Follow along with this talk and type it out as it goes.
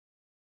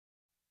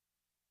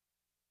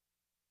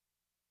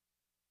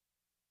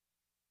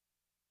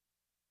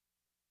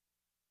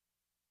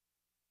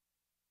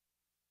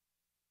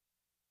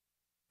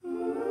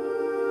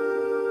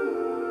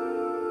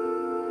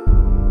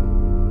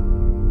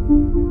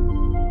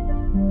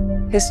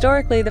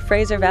Historically, the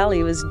Fraser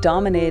Valley was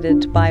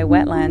dominated by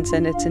wetlands,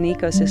 and it's an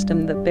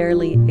ecosystem that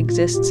barely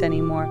exists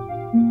anymore.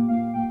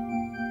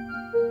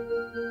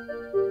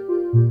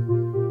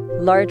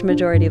 Large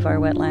majority of our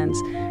wetlands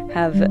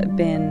have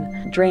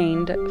been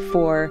drained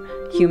for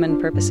human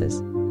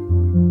purposes.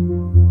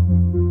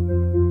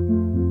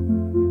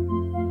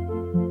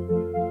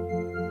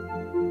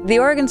 The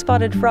Oregon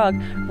spotted frog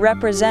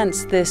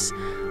represents this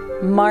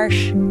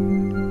marsh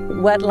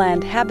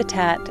wetland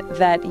habitat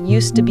that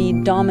used to be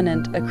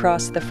dominant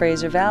across the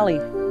Fraser Valley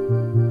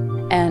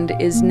and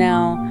is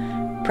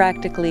now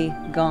practically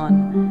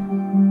gone.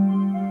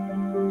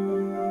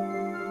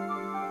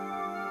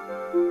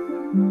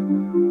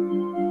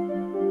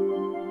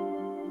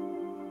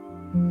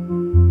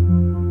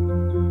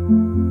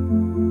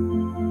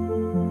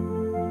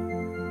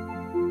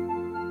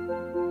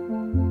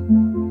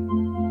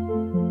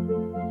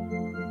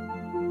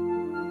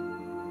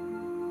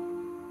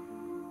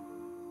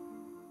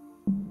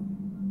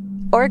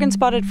 Oregon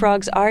spotted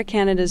frogs are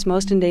Canada's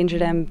most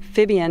endangered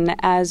amphibian,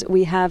 as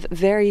we have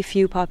very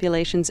few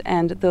populations,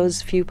 and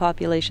those few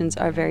populations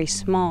are very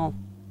small.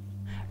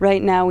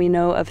 Right now we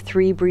know of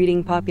 3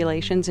 breeding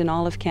populations in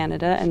all of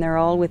Canada, and they're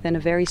all within a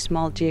very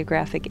small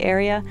geographic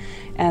area.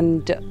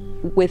 And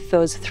with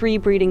those 3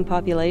 breeding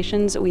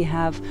populations, we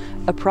have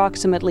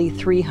approximately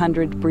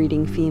 300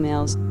 breeding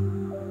females.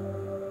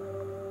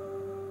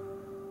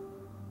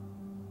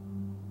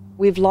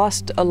 We've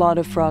lost a lot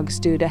of frogs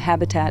due to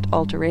habitat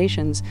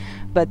alterations,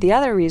 but the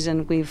other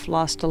reason we've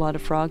lost a lot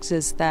of frogs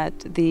is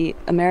that the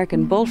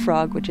American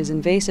bullfrog, which is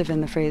invasive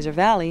in the Fraser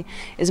Valley,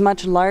 is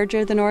much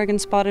larger than Oregon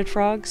spotted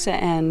frogs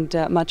and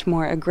much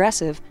more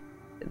aggressive.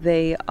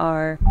 They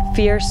are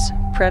fierce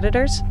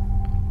predators,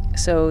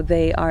 so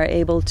they are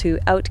able to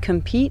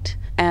outcompete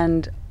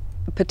and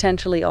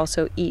potentially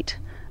also eat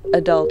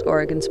adult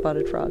Oregon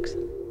spotted frogs.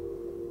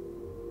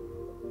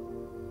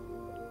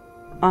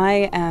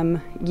 I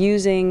am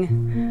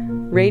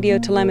using radio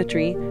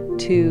telemetry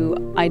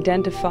to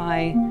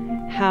identify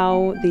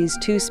how these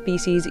 2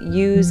 species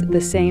use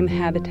the same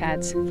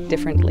habitats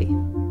differently.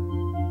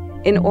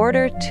 In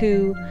order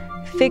to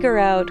figure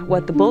out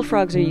what the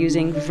bullfrogs are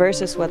using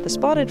versus what the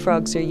spotted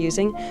frogs are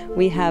using,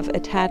 we have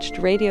attached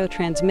radio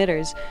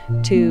transmitters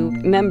to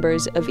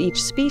members of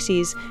each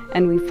species,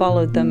 and we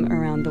followed them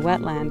around the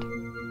wetland.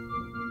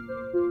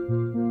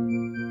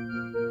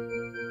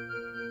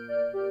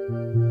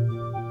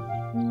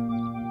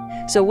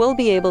 So we'll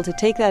be able to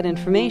take that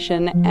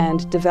information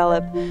and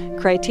develop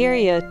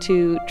criteria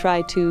to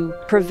try to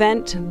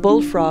prevent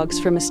bullfrogs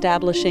from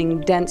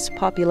establishing dense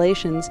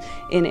populations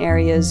in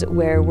areas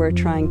where we're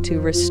trying to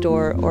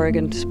restore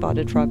Oregon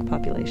spotted frog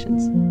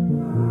populations.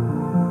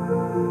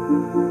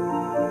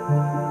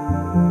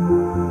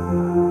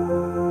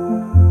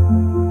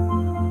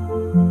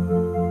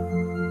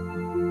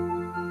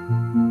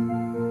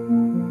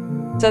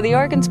 So the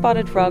Oregon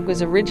spotted frog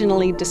was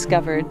originally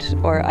discovered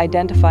or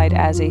identified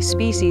as a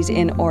species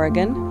in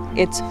Oregon.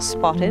 It's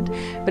spotted,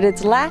 but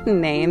its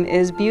Latin name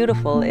is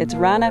beautiful. It's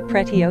Rana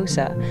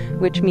pretiosa,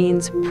 which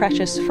means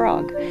precious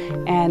frog.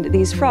 And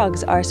these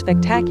frogs are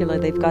spectacular.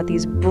 They've got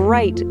these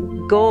bright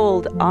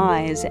gold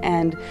eyes,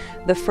 and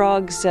the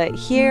frogs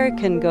here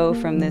can go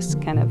from this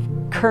kind of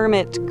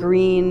Kermit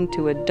green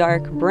to a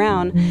dark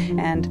brown,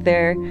 and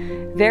they're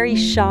very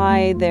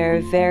shy,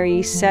 they're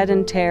very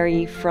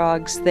sedentary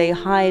frogs. They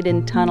hide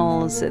in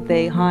tunnels,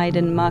 they hide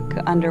in muck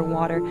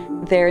underwater.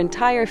 Their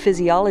entire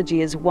physiology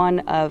is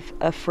one of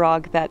a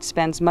frog that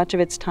spends much of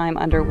its time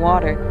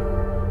underwater.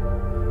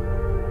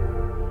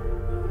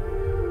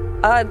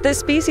 This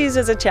species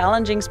is a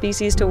challenging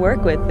species to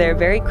work with. They're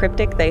very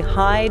cryptic, they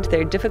hide,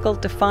 they're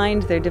difficult to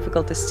find, they're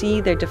difficult to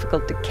see, they're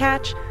difficult to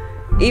catch.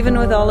 Even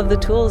with all of the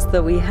tools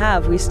that we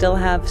have, we still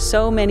have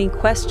so many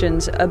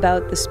questions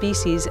about the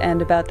species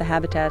and about the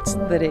habitats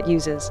that it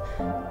uses.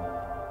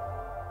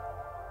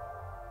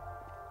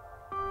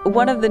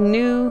 One of the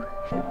new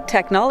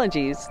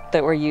technologies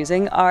that we're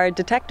using are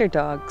detector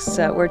dogs.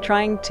 We're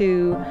trying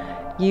to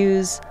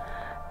use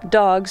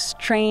dogs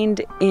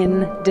trained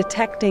in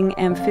detecting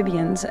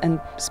amphibians,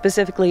 and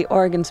specifically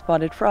Oregon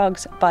spotted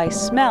frogs, by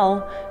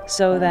smell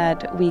so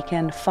that we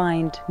can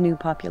find new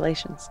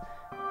populations.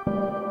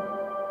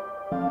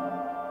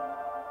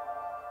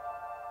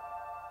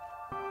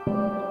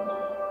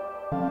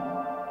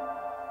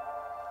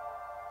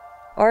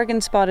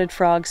 Oregon spotted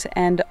frogs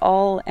and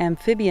all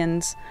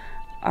amphibians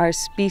are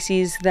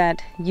species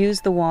that use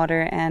the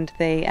water, and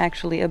they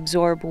actually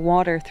absorb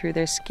water through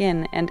their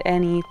skin, and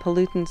any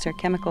pollutants or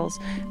chemicals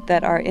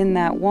that are in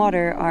that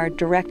water are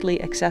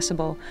directly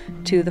accessible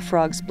to the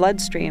frog's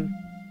bloodstream.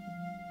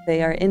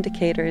 They are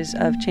indicators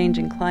of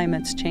changing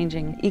climates,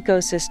 changing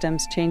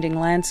ecosystems, changing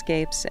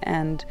landscapes,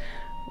 and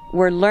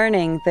we're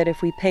learning that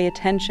if we pay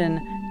attention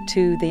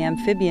to the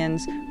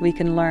amphibians, we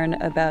can learn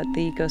about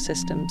the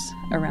ecosystems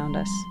around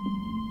us.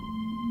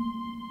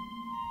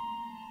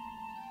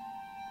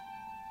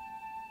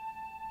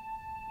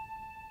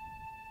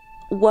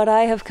 What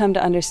I have come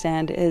to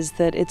understand is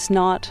that it's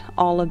not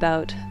all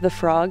about the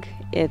frog,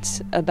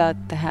 it's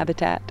about the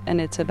habitat,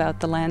 and it's about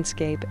the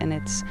landscape, and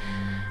it's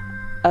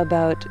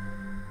about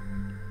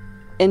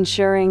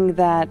ensuring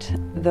that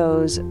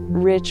those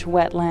rich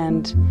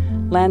wetland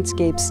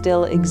landscapes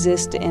still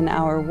exist in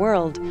our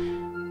world.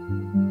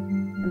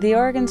 The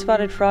Oregon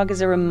spotted frog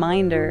is a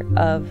reminder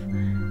of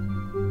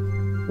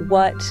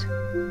what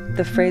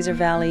the Fraser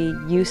Valley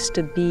used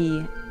to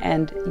be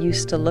and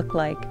used to look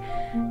like,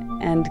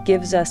 and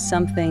gives us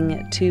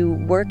something to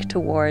work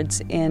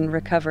towards in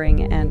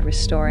recovering and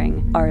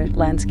restoring our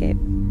landscape.